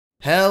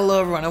Hello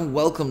everyone and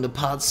welcome to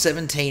part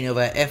 17 of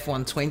our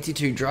F1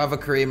 22 driver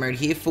career mode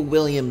here for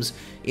Williams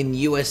in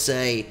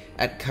USA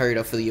at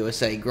COTA for the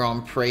USA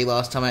Grand Prix.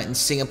 Last time out in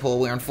Singapore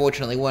we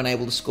unfortunately weren't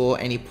able to score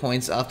any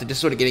points after just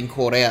sort of getting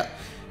caught out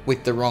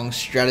with the wrong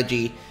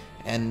strategy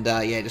and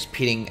just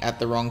pitting at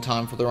the wrong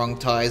time for the wrong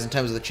tyres. In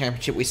terms of the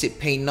championship we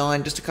sit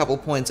P9, just a couple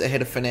of points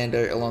ahead of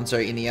Fernando Alonso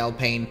in the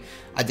Alpine.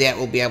 I doubt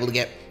we'll be able to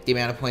get the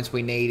amount of points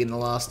we need in the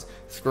last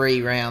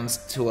 3 rounds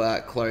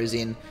to close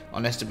in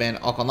on Esteban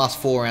Ocon. Last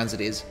 4 rounds it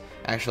is,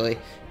 actually,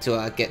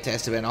 to get to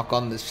Esteban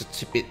Ocon. There's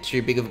just a bit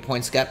too big of a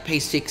points gap.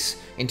 P6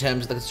 in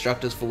terms of the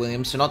constructors for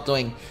Williams, so not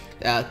doing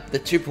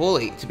too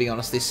poorly, to be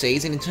honest, this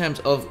season. In terms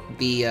of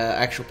the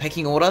actual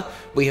pecking order,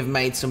 we have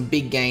made some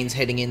big gains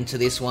heading into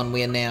this one.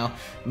 We are now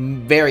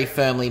very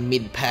firmly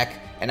mid-pack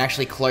and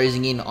actually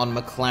closing in on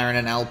McLaren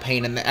and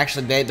Alpine, and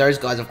actually those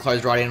guys have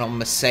closed right in on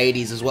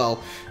Mercedes as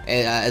well,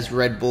 as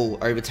Red Bull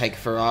overtake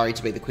Ferrari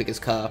to be the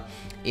quickest car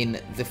in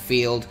the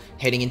field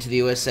heading into the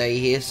USA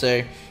here.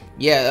 So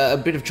yeah, a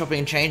bit of chopping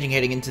and changing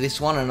heading into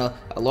this one, and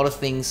a lot of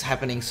things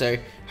happening, so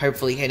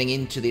hopefully heading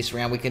into this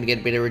round we can get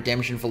a bit of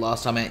redemption for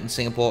last time out in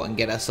Singapore and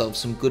get ourselves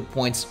some good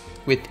points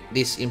with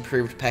this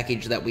improved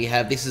package that we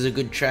have. This is a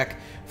good track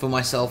for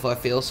myself, I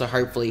feel, so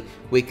hopefully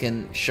we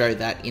can show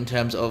that in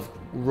terms of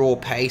raw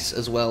pace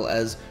as well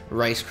as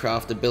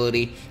racecraft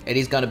ability. It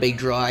is going to be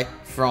dry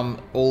from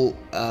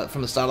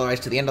the start of the race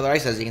to the end of the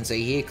race, as you can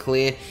see here,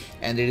 clear,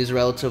 and it is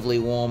relatively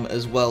warm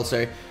as well.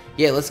 So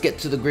yeah, let's get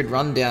to the grid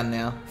rundown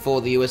now for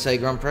the USA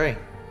Grand Prix.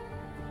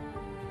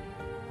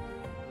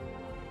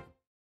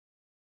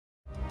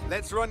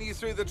 Let's run you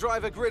through the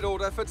driver grid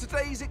order for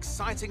today's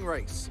exciting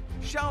race.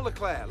 Charles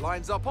Leclerc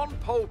lines up on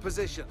pole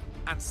position,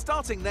 and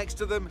starting next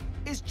to them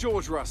is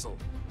George Russell.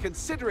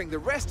 Considering the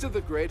rest of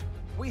the grid,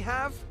 we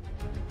have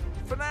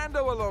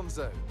Fernando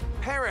Alonso,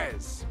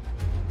 Perez,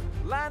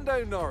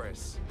 Lando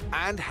Norris,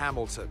 and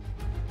Hamilton,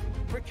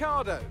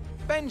 Ricciardo,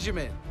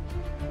 Benjamin,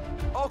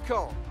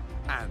 Ocon,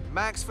 and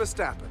Max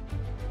Verstappen,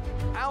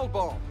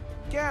 Albon,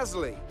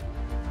 Gasly,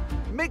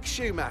 Mick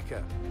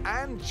Schumacher,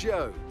 and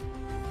Joe,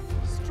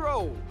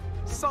 Stroll,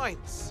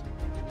 Sainz,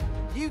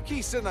 Yuki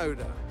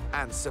Tsunoda,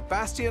 and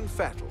Sebastian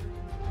Vettel.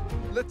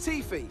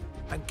 Latifi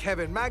and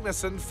Kevin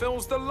Magnussen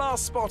fills the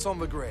last spot on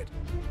the grid.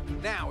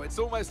 Now it's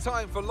almost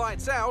time for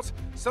lights out,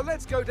 so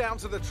let's go down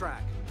to the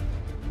track.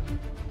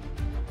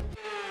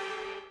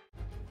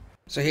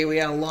 So here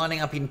we are lining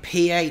up in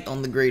P8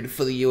 on the grid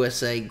for the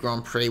USA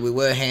Grand Prix. We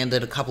were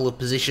handed a couple of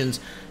positions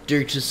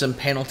due to some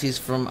penalties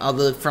from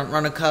other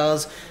front-runner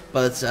cars,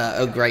 but it's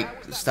a great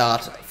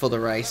start for the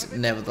race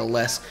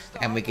nevertheless,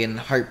 and we can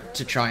hope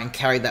to try and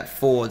carry that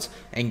forwards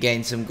and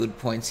gain some good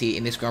points here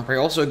in this Grand Prix.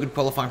 Also a good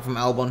qualifying from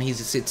Albon. He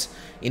sits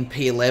in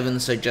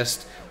P11, so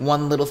just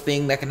one little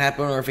thing that can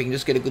happen, or if he can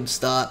just get a good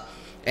start,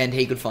 and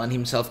he could find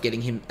himself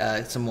getting him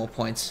some more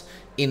points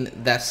in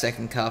that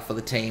second car for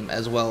the team,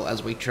 as well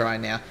as we try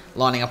now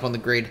lining up on the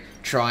grid,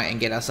 try and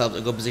get ourselves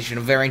a good position.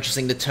 Very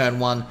interesting to turn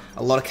 1.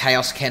 A lot of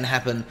chaos can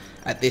happen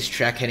at this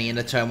track heading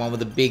into turn 1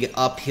 with a big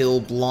uphill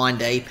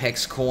blind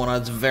apex corner.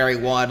 It's very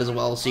wide as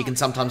well, so you can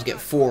sometimes get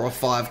 4 or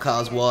 5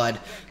 cars wide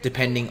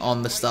depending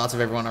on the starts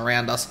of everyone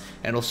around us,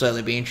 and it'll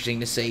certainly be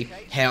interesting to see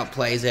how it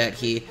plays out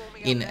here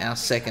in our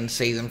second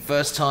season.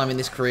 First time in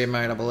this career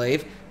mode, I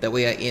believe, that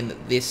we are in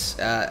this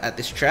at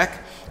this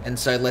track, and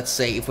so let's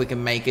see if we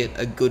can make it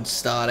a good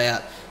start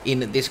out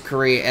in this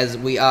career as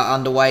we are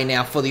underway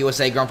now for the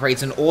USA Grand Prix.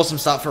 It's an awesome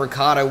start for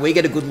Ricciardo. We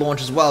get a good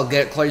launch as well,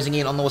 get it closing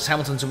in on Lewis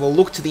Hamilton, so we'll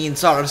look to the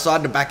inside. I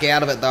decided to back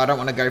out of it though. I don't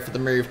want to go for the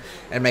move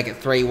and make it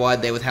 3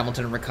 wide there with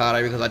Hamilton and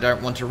Ricciardo because I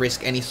don't want to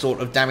risk any sort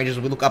of damage as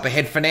we look up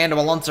ahead. Fernando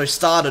Alonso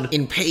started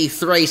in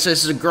P3, so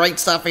this is a great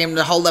start for him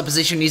to hold that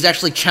position. He's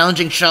actually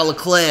challenging Charles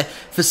Leclerc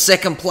for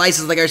second place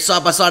as they go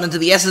side by side into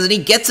the S's, and he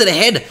gets it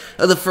ahead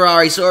of the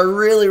Ferrari. So a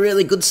really,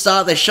 really good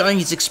start. They're showing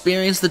his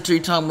experience, the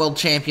 2-time world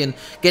champion,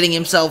 getting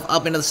himself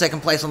up into the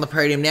second place on the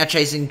podium, now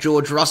chasing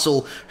George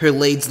Russell, who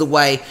leads the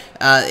way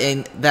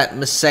in that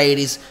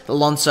Mercedes.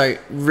 Alonso,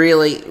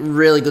 really,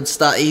 really good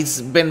start.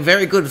 He's been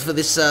very good for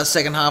this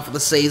second half of the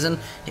season,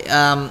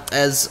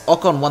 as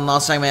Ocon won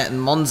last time out in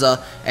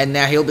Monza, and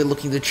now he'll be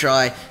looking to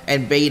try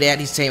and beat out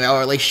his team,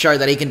 or at least show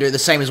that he can do the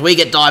same as we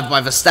get dived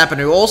by Verstappen,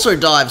 who also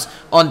dives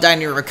on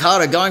Daniel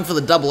Ricciardo, going for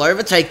the double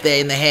overtake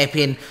there in the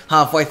hairpin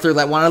halfway through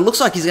that one. It looks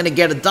like he's going to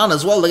get it done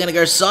as well. They're going to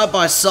go side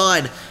by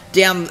side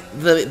down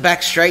the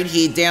back straight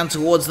here, down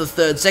towards the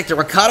third sector.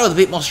 Ricciardo with a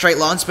bit more straight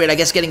line speed, I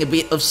guess, getting a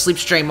bit of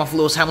slipstream off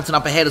Lewis Hamilton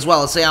up ahead as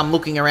well. See, I'm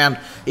looking around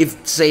to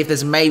see if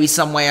there's maybe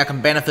some way I can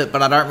benefit,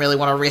 but I don't really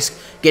want to risk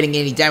getting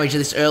any damage at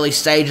this early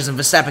stages, and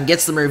Verstappen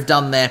gets the move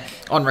done there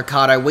on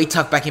Ricciardo. We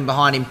tuck back in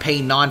behind in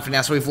P9 for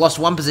now, so we've lost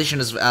 1 position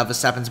as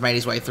Verstappen's made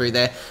his way through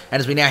there, and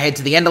as we now head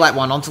to the end of lap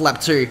 1, onto lap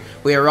 2,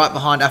 we are right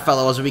behind our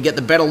fellow as we get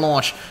the better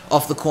launch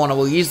off the corner.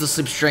 We'll use the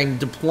slipstream,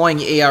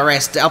 deploying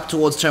ERS up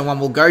towards turn 1.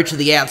 We'll go to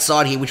the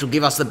outside here, which will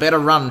give us the better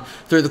run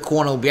through the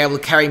corner. We'll be able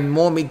to carry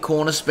more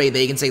mid-corner speed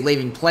there, you can see,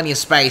 leaving plenty of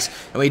space,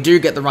 and we do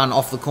get the run run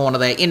off the corner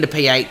there into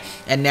P8,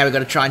 and now we've got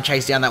to try and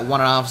chase down that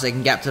 1.5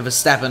 second gap to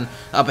Verstappen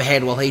up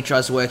ahead while he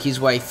tries to work his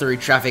way through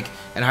traffic,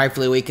 and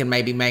hopefully we can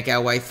maybe make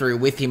our way through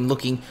with him.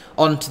 Looking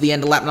on to the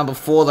end of lap number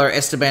 4 though,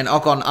 Esteban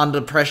Ocon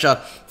under pressure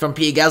from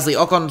Pierre Gasly.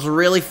 Ocon's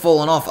really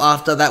fallen off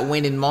after that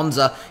win in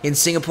Monza. In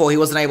Singapore, he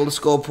wasn't able to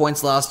score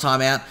points last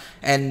time out,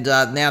 and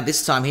now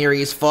this time here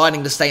he is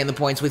fighting to stay in the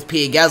points with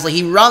Pierre Gasly.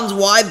 He runs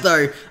wide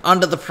though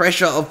under the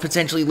pressure of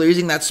potentially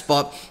losing that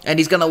spot, and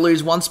he's going to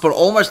lose one spot,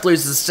 almost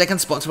loses the second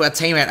spot to our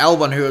teammate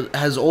Albon, who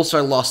has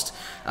also lost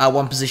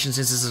one position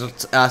since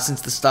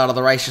the start of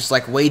the race, just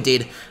like we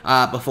did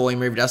before we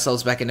moved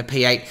ourselves back into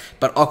P8.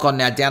 But Ocon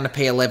now down to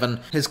P11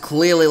 has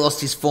clearly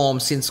lost his form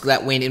since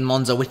that win in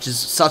Monza, which is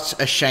such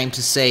a shame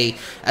to see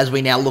as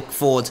we now look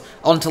forward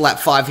onto lap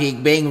 5 here,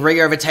 being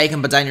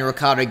re-overtaken by Daniel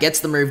Ricciardo.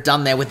 Gets the move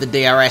done there with the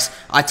DRS.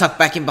 I tuck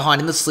back in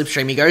behind in the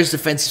slipstream. He goes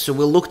defensive, so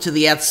we'll look to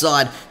the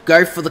outside,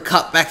 go for the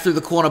cut back through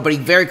the corner, but he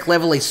very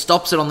cleverly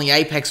stops it on the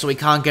apex so he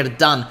can't get it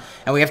done,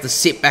 and we have to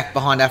sit back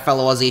behind our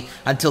fellow Aussie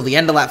until the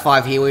end of lap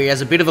 5 here, where he has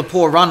a bit of a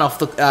poor run off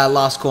the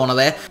last corner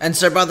there. And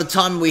so by the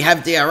time we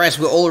have DRS,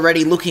 we're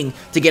already looking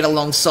to get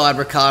alongside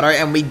Ricciardo,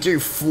 and we do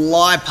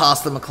fly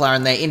past the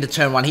McLaren there into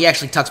turn 1. He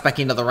actually tucks back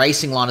into the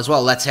racing line as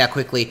well. That's how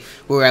quickly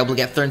we were able to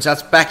get through. And so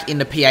that's back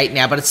into P8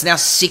 now, but it's now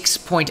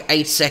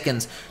 6.8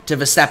 seconds to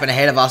Verstappen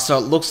ahead of us, so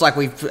it looks like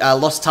we've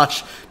lost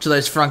touch to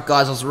those front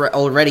guys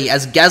already,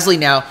 as Gasly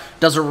now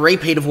does a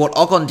repeat of what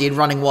Ocon did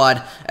running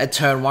wide at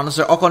turn 1.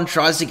 So Ocon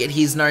tries to get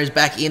his nose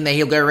back in there.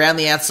 He'll go around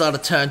the outside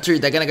of turn 2.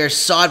 They're going to go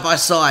side by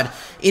side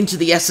into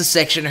the S's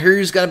section.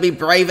 Who's going to be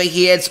braver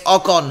here? It's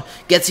Ocon.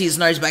 Gets his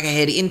nose back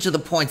ahead into the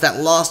points,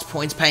 that last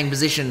points paying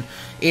position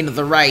into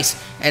the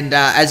race. And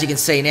as you can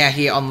see now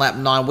here on lap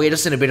 9, we're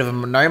just in a bit of a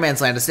no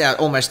man's land. It's now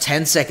almost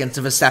 10 seconds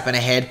to Verstappen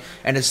ahead,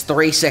 and it's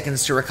 3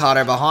 seconds to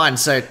Ricciardo behind.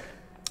 So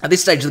at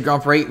this stage of the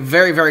Grand Prix,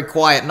 very, very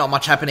quiet, not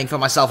much happening for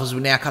myself as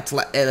we now cut to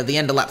the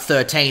end of lap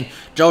 13.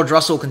 George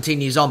Russell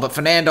continues on, but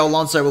Fernando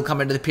Alonso will come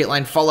into the pit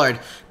lane, followed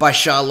by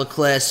Charles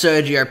Leclerc.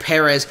 Sergio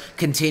Perez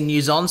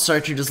continues on, so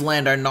too does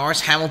Lando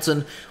Norris.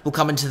 Hamilton will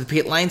come into the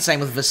pit lane, same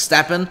with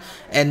Verstappen,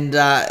 and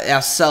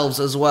ourselves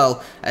as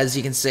well. As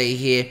you can see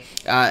here,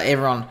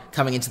 everyone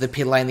coming into the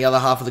pit lane, the other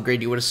half of the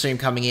grid you would assume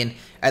coming in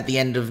at the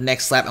end of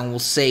next lap, and we'll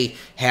see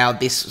how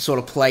this sort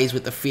of plays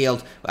with the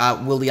field.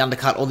 Will the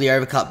undercut or the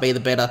overcut be the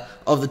better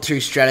of the two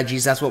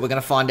strategies? That's what we're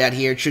going to find out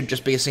here. It should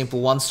just be a simple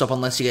one-stop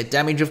unless you get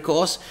damage, of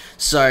course,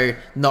 so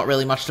not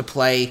really much to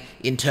play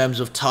in terms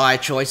of tyre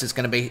choice. It's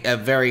going to be a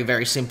very,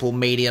 very simple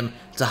medium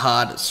to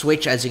hard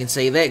switch. As you can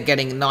see there,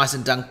 getting nice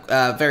and done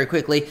very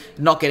quickly,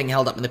 not getting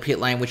held up in the pit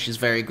lane, which is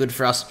very good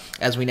for us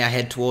as we now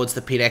head towards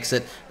the pit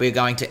exit. We're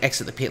going to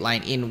exit the pit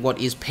lane in what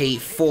is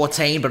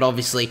P14, but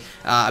obviously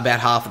about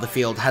half of the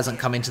field hasn't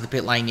come into the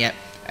pit lane yet.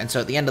 And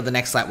so at the end of the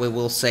next lap, we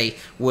will see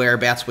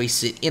whereabouts we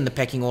sit in the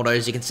pecking order.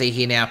 As you can see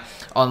here now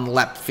on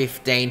lap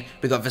 15,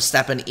 we've got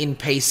Verstappen in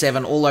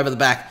P7 all over the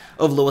back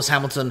of Lewis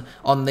Hamilton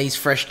on these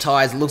fresh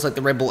tyres. It looks like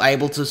the Red Bull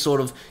able to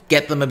sort of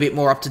get them a bit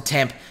more up to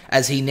temp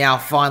as he now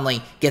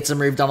finally gets a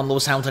move done on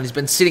Lewis Hamilton. He's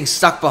been sitting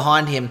stuck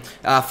behind him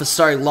for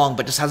so long,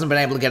 but just hasn't been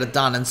able to get it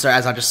done. And so,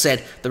 as I just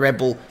said, the Red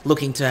Bull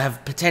looking to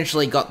have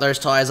potentially got those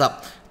tyres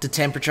up to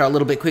temperature a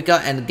little bit quicker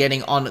and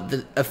getting on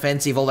the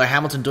offensive, although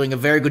Hamilton doing a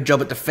very good job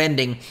at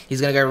defending.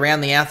 He's going to go around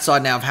the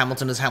outside now of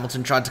Hamilton as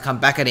Hamilton tried to come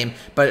back at him,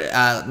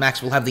 but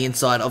Max will have the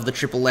inside of the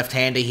triple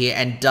left-hander here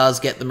and does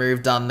get the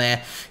move done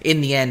there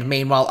in the end.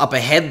 Meanwhile, up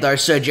ahead though,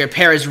 Sergio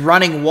Perez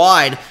running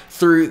wide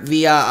through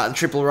the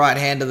triple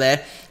right-hander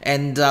there,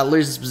 and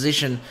loses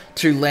position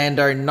to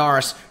Lando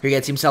Norris, who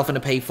gets himself into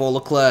P4.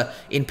 Leclerc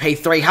in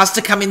P3 has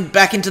to come in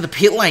back into the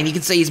pit lane. You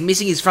can see he's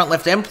missing his front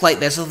left end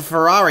plate there, so the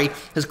Ferrari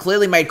has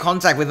clearly made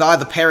contact with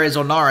either Perez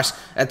or Norris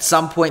at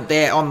some point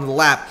there on the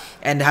lap,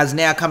 and has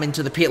now come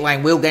into the pit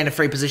lane. Will gain a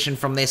free position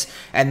from this,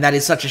 and that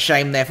is such a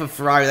shame there for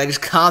Ferrari. They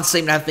just can't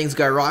seem to have things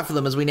go right for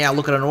them as we now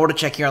look at an order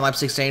check here on lap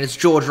 16. It's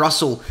George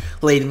Russell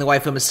leading the way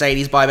for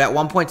Mercedes by about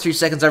 1.2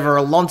 seconds over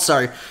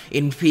Alonso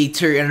in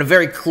P2, and a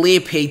very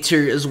clear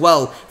P2 as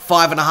well.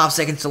 5.5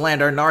 seconds to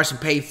Lando Norris in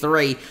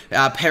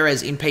P3,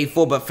 Perez in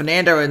P4, but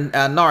Fernando and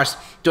Norris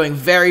doing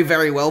very,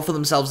 very well for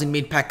themselves in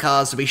mid-pack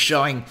cars to be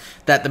showing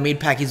that the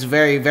mid-pack is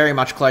very, very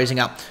much closing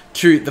up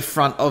to the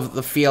front of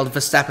the field.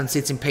 Verstappen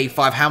sits in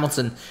P5,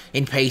 Hamilton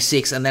in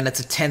P6, and then it's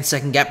a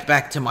 10-second gap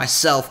back to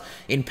myself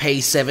in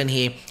P7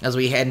 here as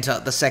we head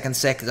into the second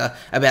sector,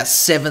 about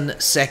 7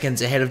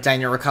 seconds ahead of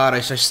Daniel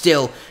Ricciardo. So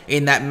still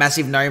in that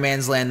massive no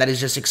man's land that is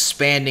just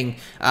expanding,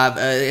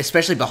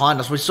 especially behind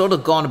us. We've sort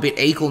of gone a bit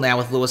equal now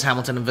with Lewis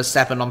Hamilton and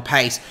Verstappen on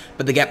pace,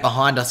 but the gap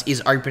behind us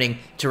is opening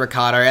to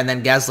Ricciardo, and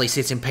then Gasly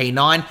sits in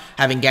P9,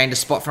 having gained a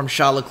spot from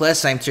Charles Leclerc.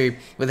 Same too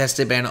with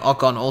Esteban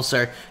Ocon,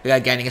 also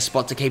gaining a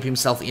spot to keep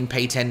himself in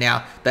P10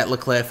 now that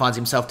Leclerc finds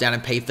himself down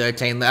in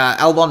P13.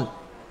 Albon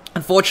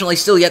Unfortunately,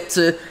 still yet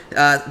to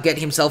get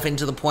himself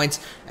into the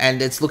points,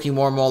 and it's looking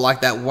more and more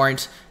like that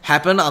won't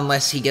happen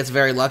unless he gets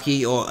very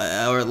lucky or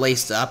at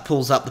least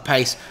pulls up the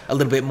pace a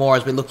little bit more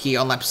as we look here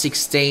on lap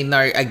 16.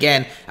 Though,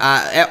 again,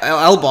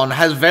 Albon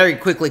has very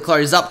quickly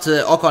closed up to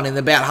Ocon in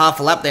about half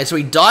a lap there, so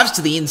he dives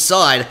to the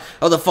inside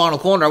of the final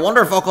corner. I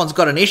wonder if Ocon's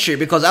got an issue,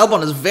 because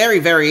Albon has very,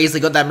 very easily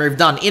got that move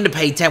done into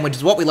P10, which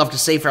is what we love to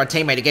see for our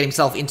teammate to get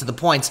himself into the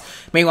points.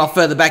 Meanwhile,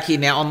 further back here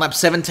now on lap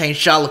 17,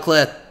 Charles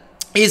Leclerc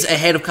is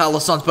ahead of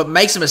Carlos Sainz, but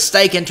makes a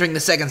mistake entering the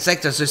second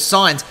sector, so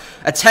Sainz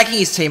attacking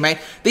his teammate.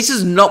 This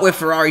is not where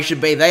Ferrari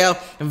should be. They are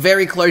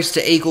very close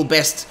to equal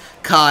best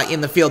car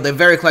in the field. They're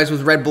very close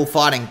with Red Bull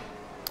fighting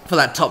for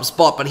that top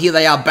spot, but here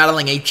they are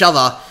battling each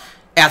other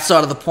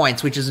outside of the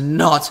points, which is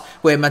not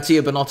where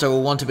Matteo Binotto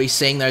will want to be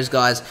seeing those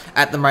guys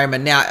at the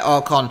moment. Now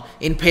Ocon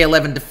in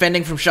P11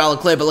 defending from Charles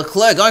Leclerc, but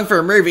Leclerc going for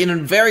a move in a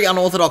very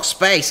unorthodox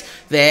space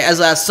there, as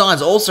Sainz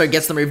also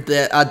gets the move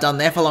done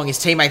there following his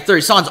teammate through.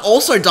 Sainz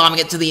also diving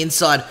it to the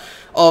inside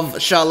of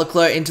Charles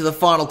Leclerc into the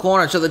final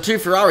corner. So the two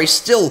Ferraris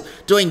still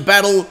doing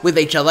battle with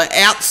each other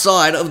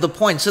outside of the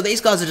points. So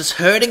these guys are just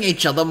hurting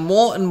each other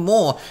more and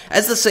more.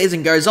 As the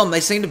season goes on,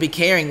 they seem to be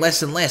caring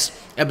less and less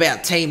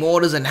about team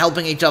orders and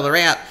helping each other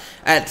out.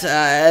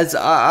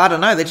 I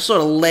don't know, they're just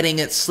sort of letting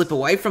it slip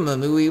away from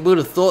them. We would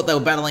have thought they were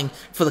battling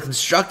for the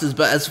constructors,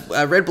 but as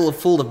Red Bull have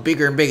pulled a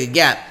bigger and bigger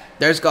gap,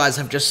 those guys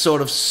have just sort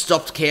of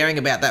stopped caring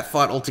about that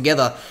fight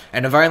altogether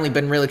and have only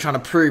been really trying to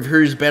prove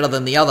who's better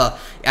than the other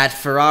at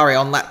Ferrari.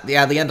 On the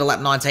end of lap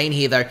 19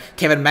 here, though,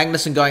 Kevin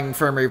Magnussen going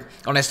for a move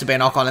on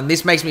Esteban Ocon, and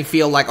this makes me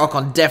feel like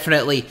Ocon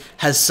definitely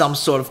has some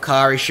sort of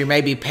car issue,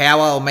 maybe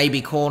power or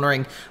maybe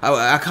cornering.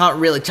 I can't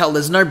really tell.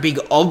 There's no big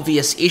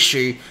obvious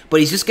issue, but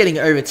he's just getting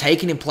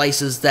overtaken in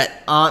places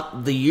that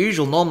aren't the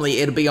usual. Normally,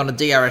 it'd be on a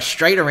DRS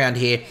straight around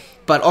here,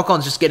 but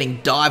Ocon's just getting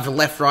dived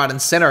left, right,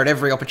 and center at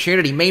every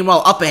opportunity.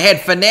 Meanwhile, up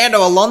ahead, Fernando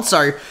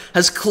Alonso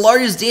has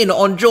closed in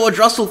on George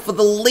Russell for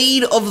the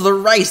lead of the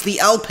race. The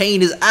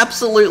Alpine is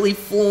absolutely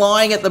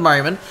flying at the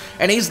moment,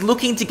 and he's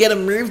looking to get a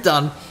move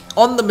done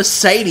on the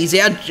Mercedes,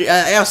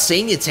 our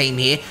senior team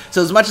here.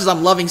 So as much as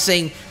I'm loving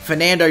seeing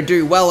Fernando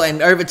do well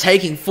and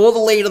overtaking for the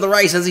lead of the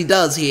race as he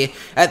does here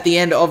at the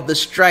end of the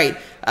straight,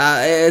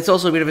 it's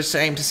also a bit of a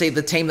shame to see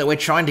the team that we're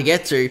trying to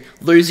get to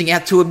losing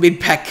out to a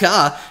mid-pack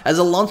car, as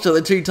Alonso,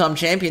 the two-time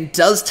champion,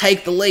 does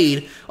take the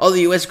lead of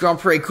the US Grand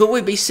Prix. Could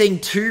we be seeing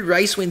 2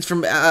 race wins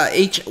from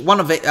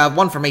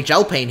one from each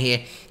Alpine here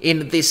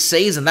in this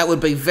season? That would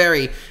be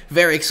very,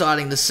 very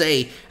exciting to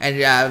see,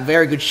 and a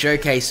very good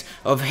showcase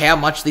of how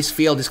much this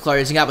field is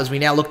closing up. As we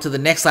now look to the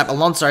next lap,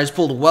 Alonso has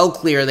pulled well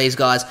clear of these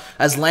guys,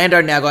 as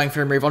Lando now going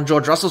for a move on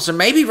George Russell. So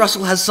maybe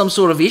Russell has some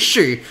sort of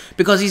issue,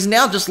 because he's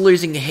now just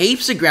losing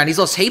heaps of ground. He's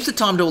lost heaps of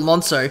time to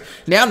Alonso.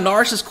 Now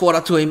Norris has caught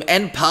up to him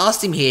and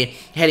passed him here,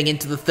 heading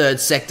into the third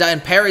sector,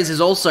 and Perez is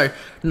also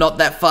not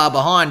that far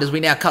behind as we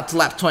now cut to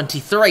lap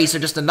 23, so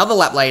just another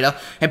lap later,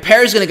 and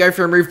Perez is going to go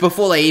for a move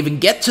before they even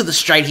get to the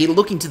straight here,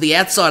 looking to the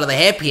outside of the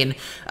hairpin,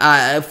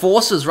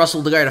 forces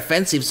Russell to go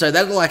defensive, so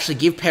that'll actually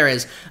give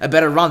Perez a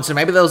better run. So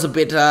maybe that was a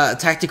bit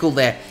tactical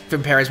there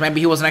from Perez. Maybe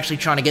he wasn't actually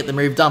trying to get the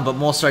move done, but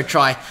more so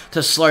try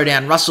to slow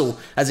down Russell,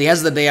 as he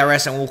has the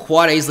DRS and will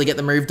quite easily get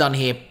the move done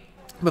here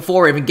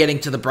before even getting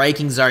to the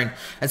braking zone.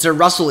 And so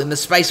Russell, in the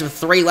space of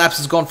 3 laps,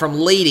 has gone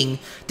from leading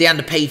down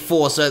to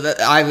P4, so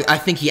that I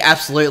think he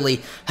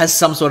absolutely has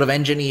some sort of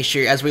engine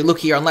issue. As we look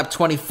here on lap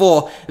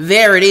 24,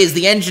 there it is,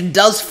 the engine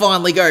does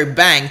finally go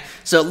bang,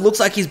 so it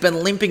looks like he's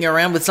been limping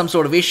around with some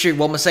sort of issue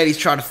while Mercedes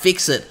tried to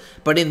fix it,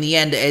 but in the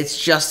end, it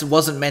just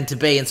wasn't meant to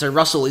be, and so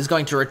Russell is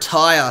going to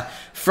retire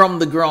from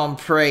the Grand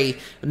Prix.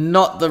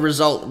 Not the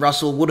result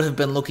Russell would have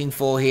been looking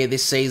for here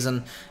this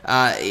season.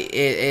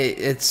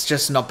 It's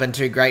just not been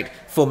too great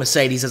for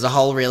Mercedes as a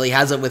whole, really,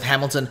 has it, with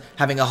Hamilton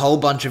having a whole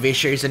bunch of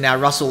issues, and now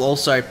Russell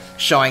also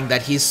showing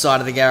that his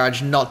side of the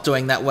garage not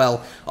doing that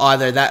well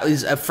either. That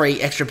is a free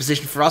extra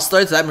position for us,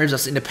 though, so that moves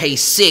us into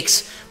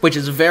P6, which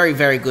is very,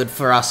 very good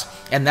for us,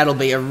 and that'll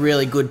be a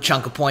really good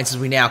chunk of points as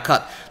we now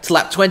cut to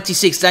lap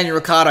 26. Daniel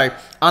Ricciardo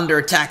under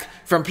attack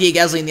from Pierre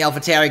Gasly in the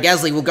AlphaTauri.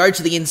 Gasly will go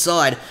to the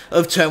inside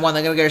of turn 1.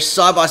 They're going to go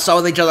side by side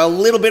with each other. A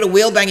little bit of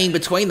wheel banging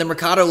between them.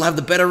 Ricciardo will have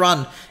the better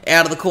run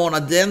out of the corner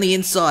down the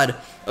inside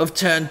of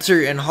turn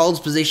 2 and holds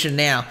position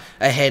now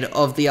ahead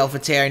of the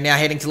AlphaTauri. Now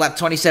heading to lap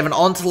 27,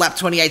 on to lap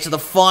 28, to the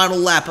final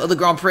lap of the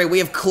Grand Prix. We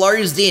have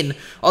closed in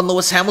on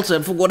Lewis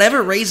Hamilton. For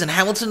whatever reason,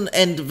 Hamilton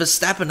and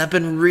Verstappen have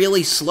been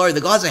really slow.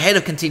 The guys ahead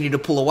have continued to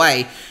pull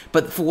away,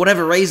 but for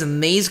whatever reason,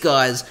 these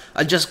guys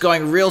are just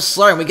going real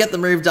slow, and we get the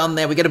move done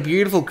there. We get a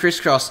beautiful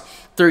crisscross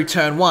through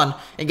turn 1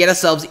 and get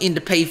ourselves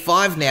into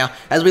P5 now.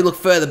 As we look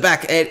further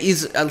back, it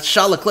is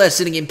Charles Leclerc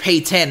sitting in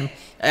P10,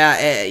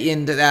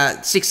 in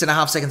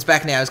 6.5 seconds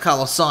back now is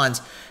Carlos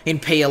Sainz in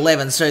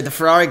P11. So the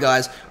Ferrari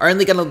guys are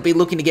only going to be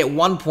looking to get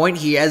 1 point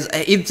here as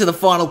into the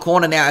final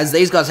corner now, as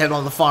these guys head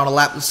on the final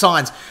lap.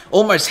 Sainz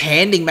almost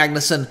handing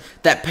Magnussen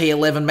that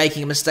P11,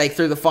 making a mistake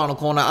through the final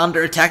corner.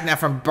 Under attack now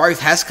from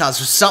both Haas cars,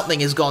 so something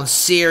has gone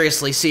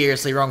seriously,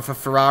 seriously wrong for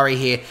Ferrari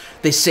here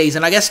this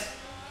season. I guess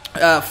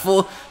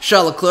For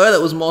Charles Leclerc,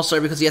 that was more so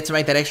because he had to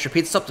make that extra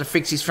pit stop to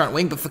fix his front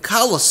wing. But for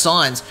Carlos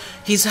Sainz,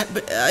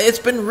 it's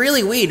been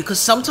really weird because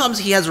sometimes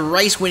he has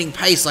race-winning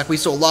pace like we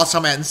saw last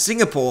time out in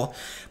Singapore.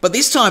 But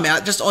this time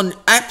out, just on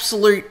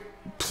absolute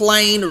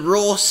plain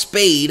raw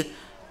speed,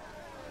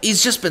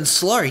 he's just been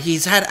slow.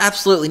 He's had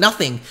absolutely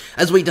nothing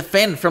as we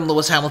defend from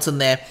Lewis Hamilton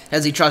there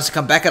as he tries to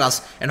come back at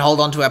us and hold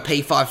on to our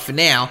P5 for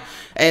now.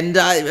 And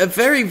a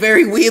very,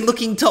 very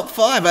weird-looking top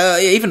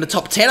 5, even the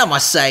top 10, I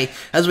must say,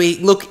 as we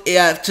look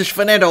to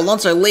Fernando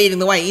Alonso leading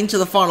the way into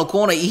the final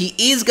corner.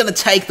 He is going to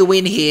take the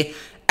win here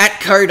at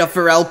Coda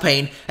for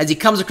Alpine as he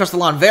comes across the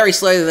line very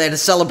slowly there to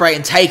celebrate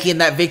and take in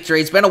that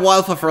victory. It's been a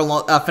while for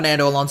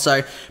Fernando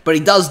Alonso, but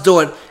he does do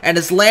it, and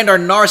it's Lando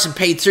Norris in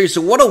P2. So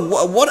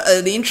what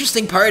an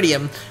interesting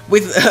podium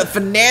with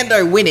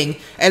Fernando winning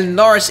and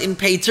Norris in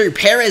P2.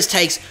 Perez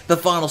takes the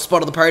final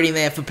spot of the podium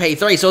there for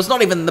P3, so it's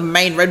not even the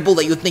main Red Bull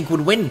that you would think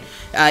would win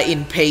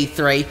in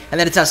P3, and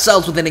then it's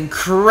ourselves with an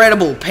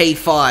incredible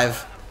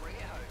P5.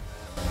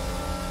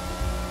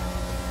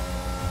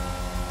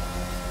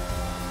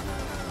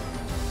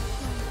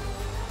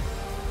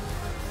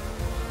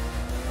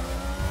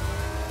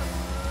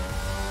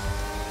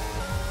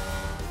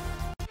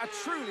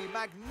 Truly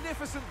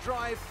magnificent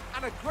drive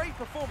and a great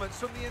performance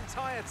from the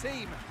entire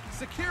team,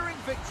 securing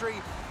victory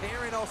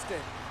here in Austin.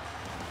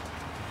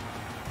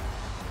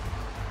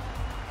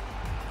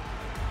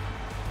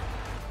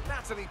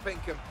 Natalie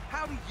Pinkham,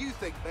 how do you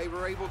think they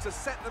were able to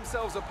set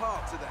themselves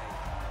apart today?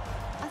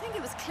 I think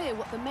it was clear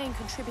what the main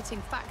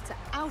contributing factor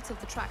out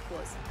of the track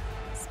was: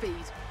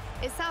 speed.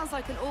 It sounds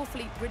like an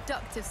awfully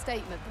reductive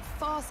statement, but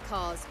fast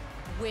cars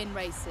win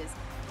races,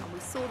 and we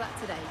saw that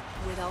today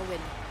with our win.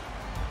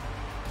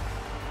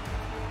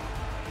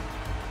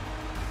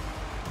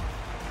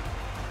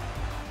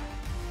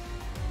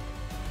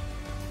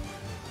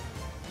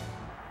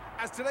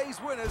 As today's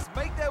winners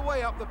make their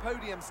way up the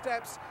podium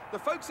steps, the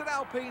folks at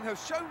Alpine have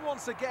shown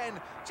once again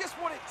just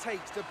what it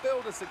takes to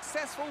build a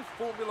successful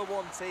Formula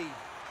One team.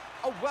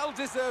 A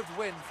well-deserved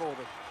win for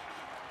them.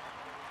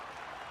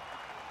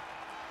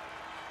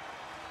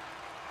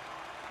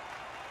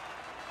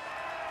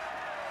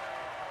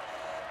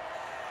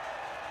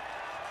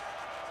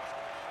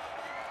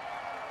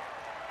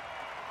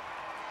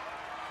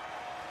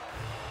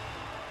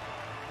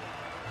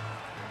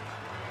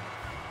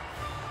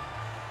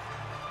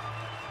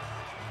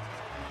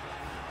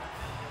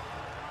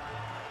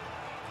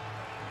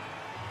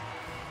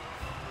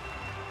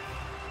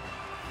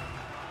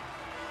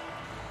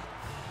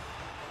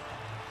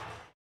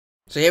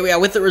 So here we are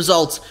with the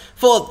results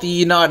for the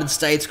United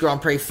States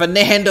Grand Prix.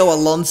 Fernando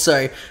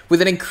Alonso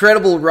with an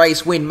incredible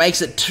race win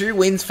makes it 2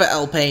 wins for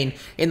Alpine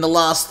in the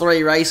last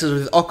 3 races,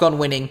 with Ocon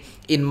winning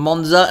in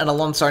Monza and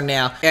Alonso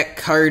now at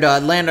Coda.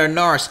 Lando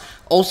Norris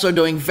also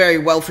doing very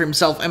well for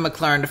himself and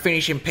McLaren to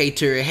finish in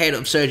P2 ahead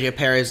of Sergio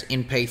Perez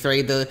in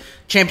P3. The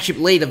championship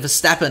leader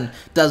Verstappen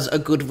does a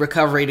good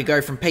recovery to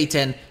go from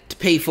P10 to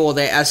P4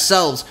 there.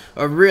 Ourselves,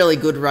 a really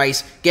good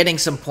race, getting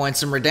some points,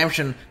 some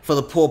redemption for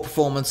the poor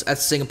performance at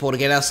Singapore to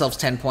get ourselves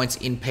 10 points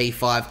in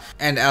P5.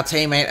 And our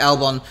teammate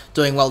Albon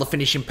doing well to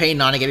finish in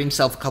P9 and get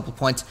himself a couple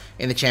points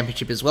in the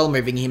championship as well,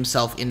 moving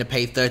himself into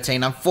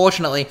P13.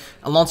 Unfortunately,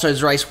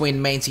 Alonso's race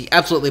win means he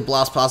absolutely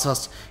blasts past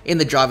us in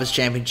the Drivers'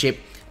 Championship,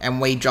 and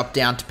we drop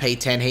down to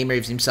P10. He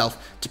moves himself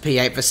to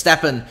P8.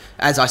 Verstappen,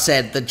 as I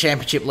said, the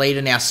championship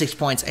leader, now 6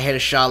 points ahead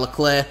of Charles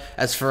Leclerc,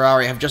 as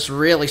Ferrari have just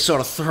really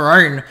sort of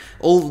thrown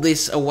all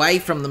this away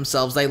from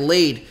themselves. They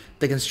lead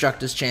the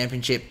Constructors'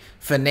 Championship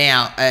for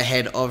now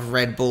ahead of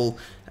Red Bull,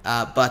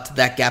 but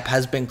that gap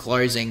has been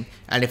closing,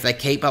 and if they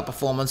keep up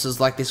performances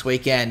like this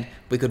weekend,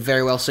 we could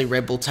very well see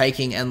Red Bull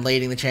taking and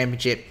leading the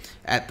championship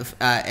at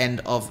the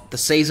end of the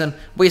season.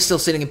 We're still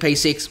sitting in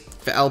P6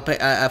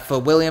 for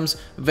Williams,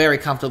 very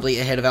comfortably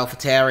ahead of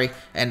AlphaTauri,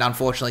 and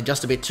unfortunately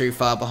just a bit too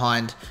far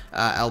behind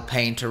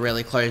Alpine to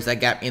really close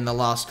that gap in the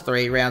last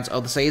 3 rounds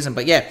of the season.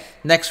 But yeah,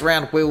 next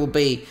round we will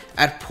be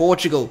at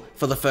Portugal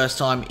for the first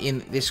time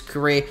in this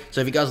career.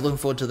 So if you guys are looking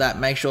forward to that,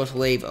 make sure to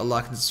leave a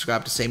like and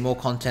subscribe to see more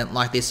content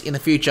like this in the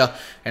future,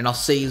 and I'll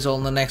see you all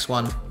in the next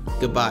one.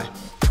 Goodbye.